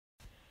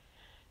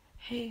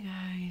Hey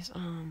guys,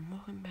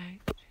 welcome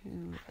back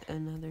to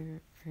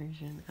another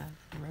version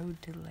of Road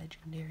to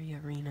Legendary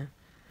Arena.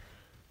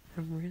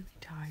 I'm really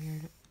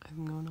tired.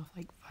 I'm going off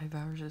like 5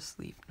 hours of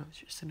sleep, and I was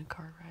just in a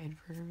car ride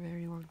for a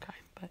very long time,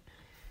 but,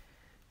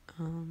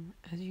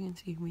 as you can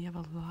see, we have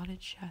a lot of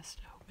chests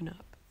to open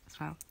up,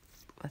 so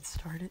let's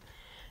start it.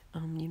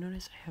 You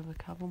notice I have a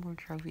couple more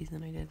trophies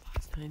than I did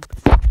last time,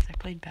 because I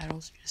played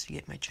battles just to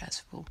get my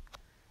chest full,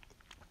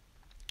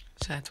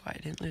 so that's why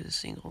I didn't lose a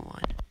single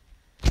one.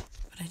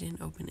 But I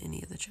didn't open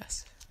any of the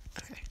chests.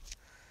 Okay.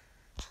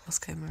 We'll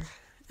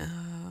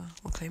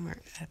claim our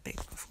epic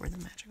before the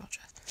magical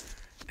chest.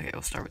 Okay,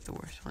 we'll start with the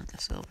worst one, the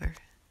silver.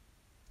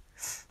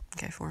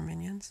 Okay, 4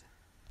 minions.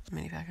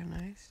 Mini pack of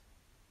knives.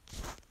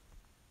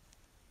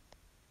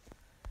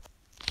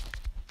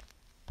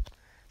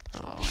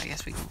 Oh, I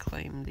guess we can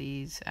claim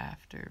these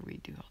after we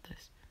do all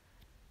this.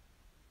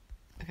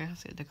 Okay,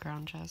 let's get the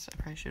crown chest. I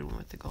probably should have went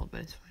with the gold,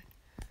 but it's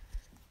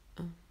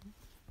fine.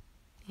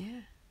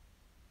 Yeah.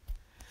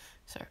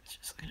 Sorry, it's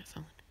just looking at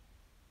something.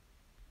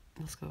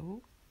 Let's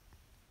go.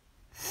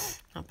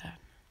 Not bad.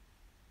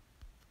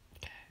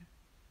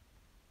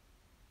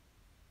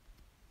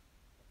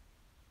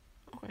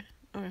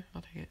 Okay,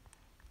 I'll take it.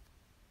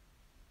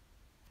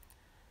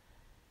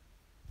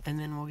 And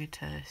then we'll get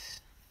to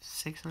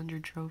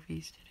 600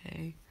 trophies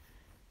today.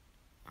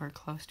 Or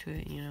close to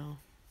it, you know.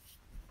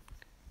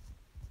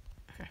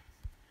 Okay.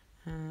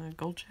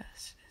 Gold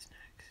chest is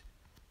next.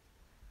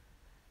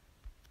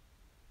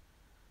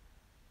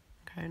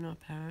 Okay, not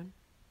bad.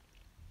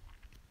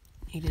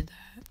 Needed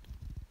that.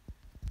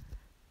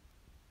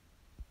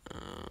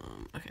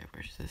 Okay,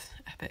 where's this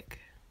epic?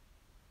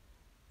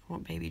 I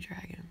want baby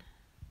dragon.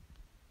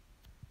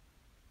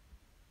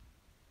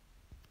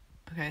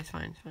 Okay, it's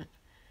fine.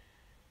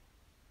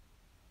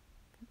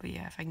 But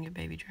yeah, if I can get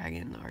baby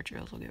dragon, the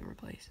archers will get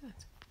replaced.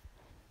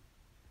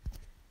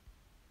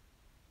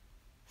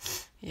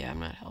 Yeah, I'm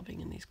not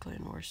helping in these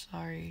clan wars.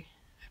 Sorry.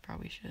 I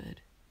probably should.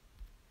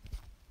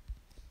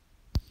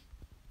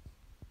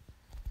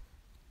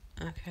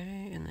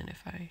 Okay, and then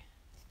if I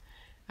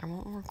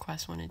won't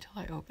request one until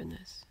I open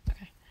this.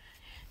 Okay.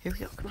 Here we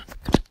go. Come on.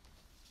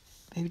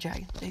 Baby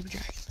dragon. Okay,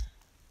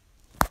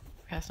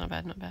 that's not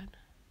bad.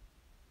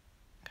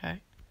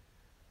 Okay.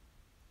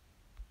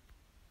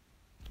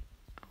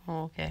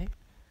 Okay.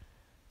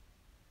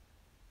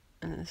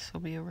 And this will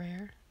be a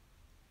rare.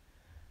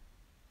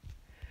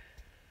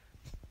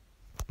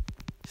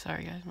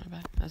 Sorry guys, my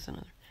bad. That's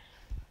another.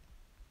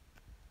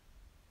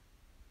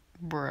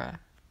 Bruh.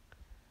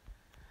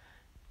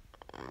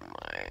 Oh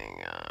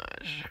my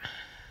gosh.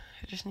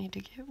 I just need to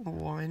get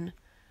one.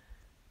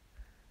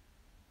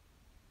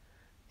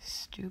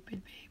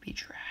 Stupid baby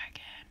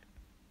dragon.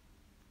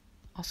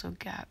 Also,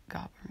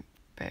 Goblin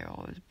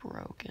Barrel is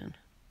broken.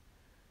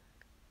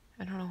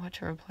 I don't know what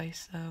to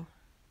replace though.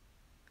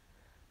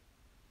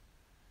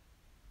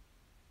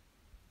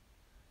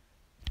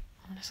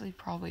 Honestly,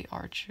 probably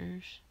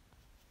archers.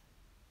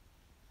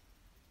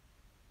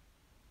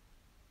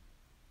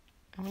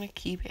 I want to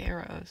keep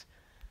arrows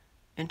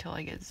until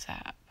I get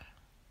zap.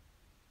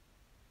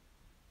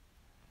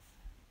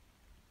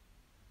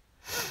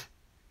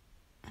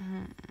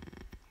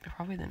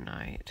 Probably the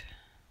knight.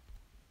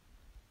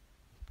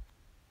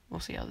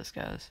 We'll see how this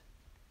goes.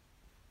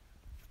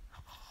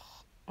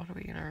 What are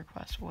we gonna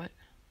request? What?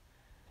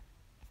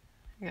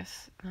 I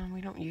guess we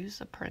don't use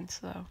the prince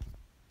though.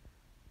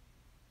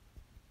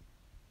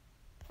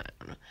 I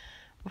don't know.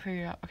 We'll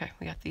figure it out. Okay,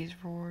 we got these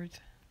rewards.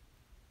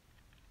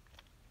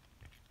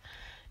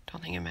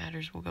 Don't think it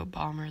matters. We'll go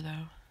bomber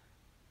though.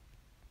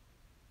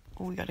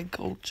 Oh, we got a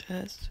gold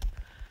chest.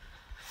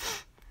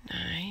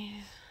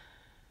 Nice.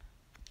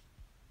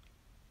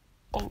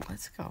 Oh,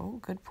 let's go.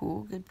 Good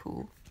pool.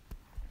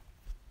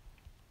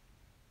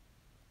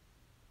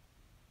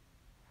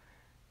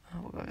 Oh,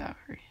 we'll go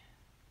Valkyrie.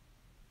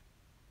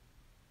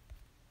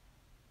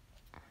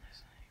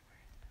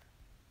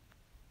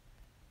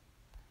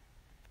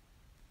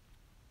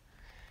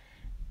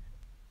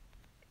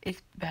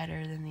 It's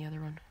better than the other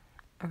one.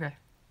 Okay.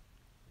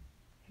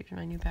 Here's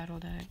my new battle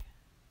deck.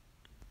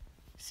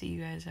 See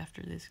you guys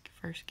after this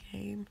first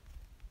game.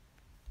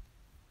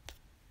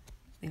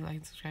 Leave a like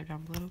and subscribe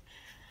down below.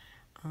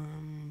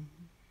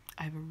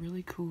 I have some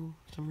really cool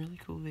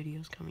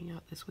videos coming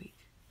out this week.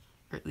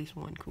 Or at least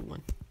one cool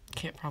one.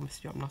 Can't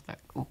promise you I'm not that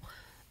cool.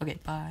 Okay,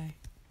 bye.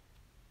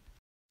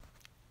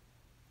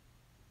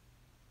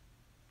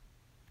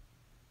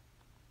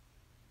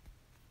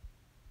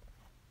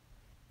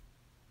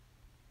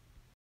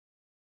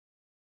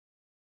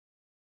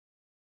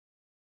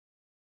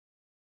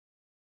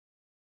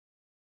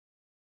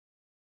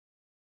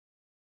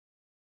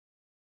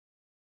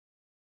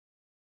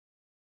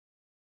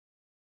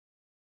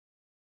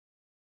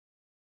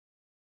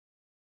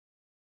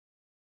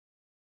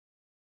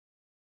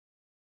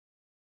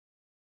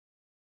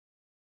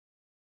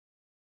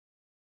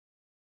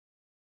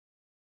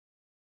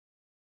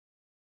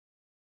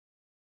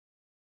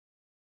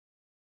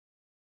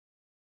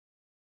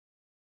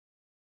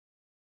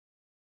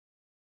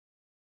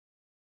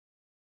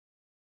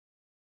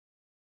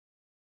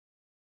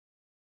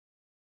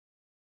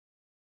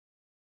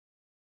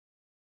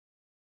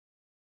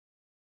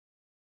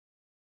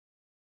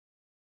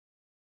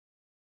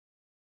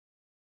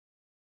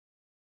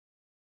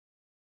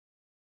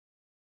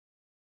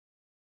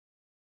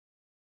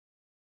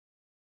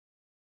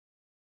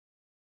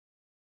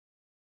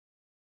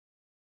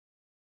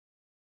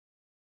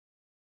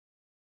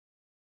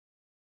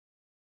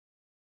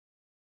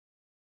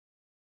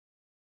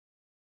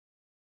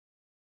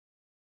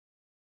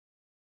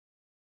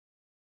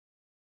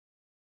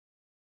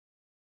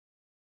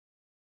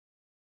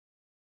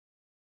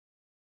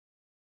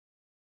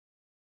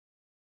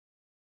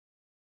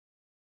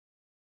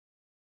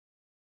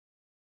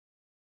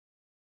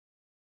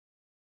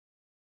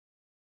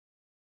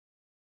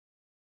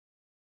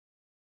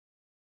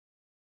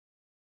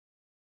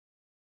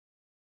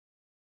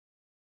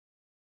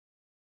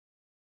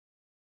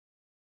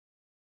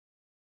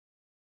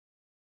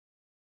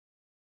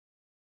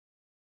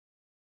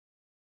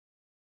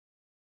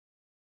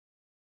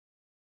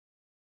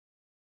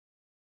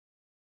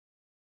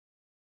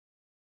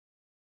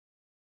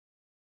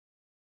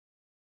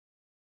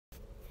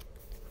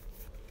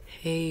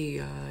 Hey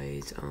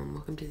guys,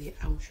 welcome to the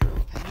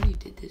outro. I already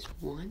did this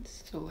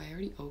once, so I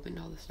already opened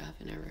all the stuff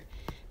and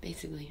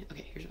basically,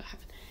 okay, here's what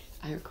happened.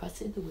 I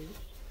requested the witch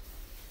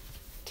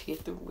to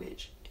get the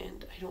witch,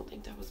 and I don't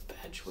think that was a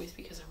bad choice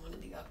because I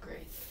wanted the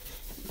upgrade.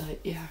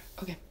 But yeah,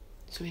 okay.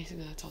 So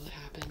basically that's all that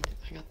happened.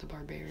 I got the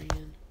barbarian.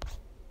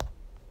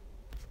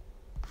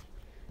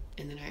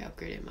 And then I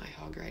upgraded my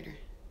hog rider.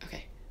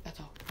 Okay, that's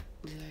all.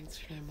 Leave a like,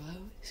 subscribe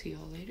below. See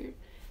y'all later.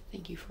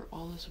 Thank you for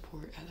all the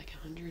support at like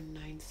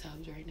 109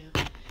 subs right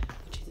now,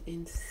 which is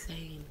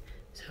insane.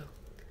 So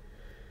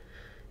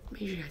make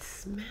sure you guys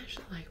smash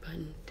the like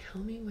button.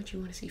 Tell me what you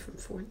want to see from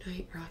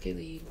Fortnite, Rocket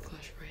League,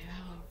 Clash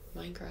Royale,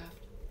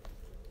 Minecraft.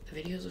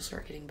 The videos will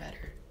start getting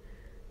better.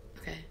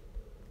 Okay?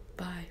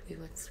 Bye. Leave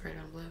a like, subscribe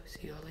down below.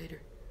 See y'all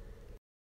later.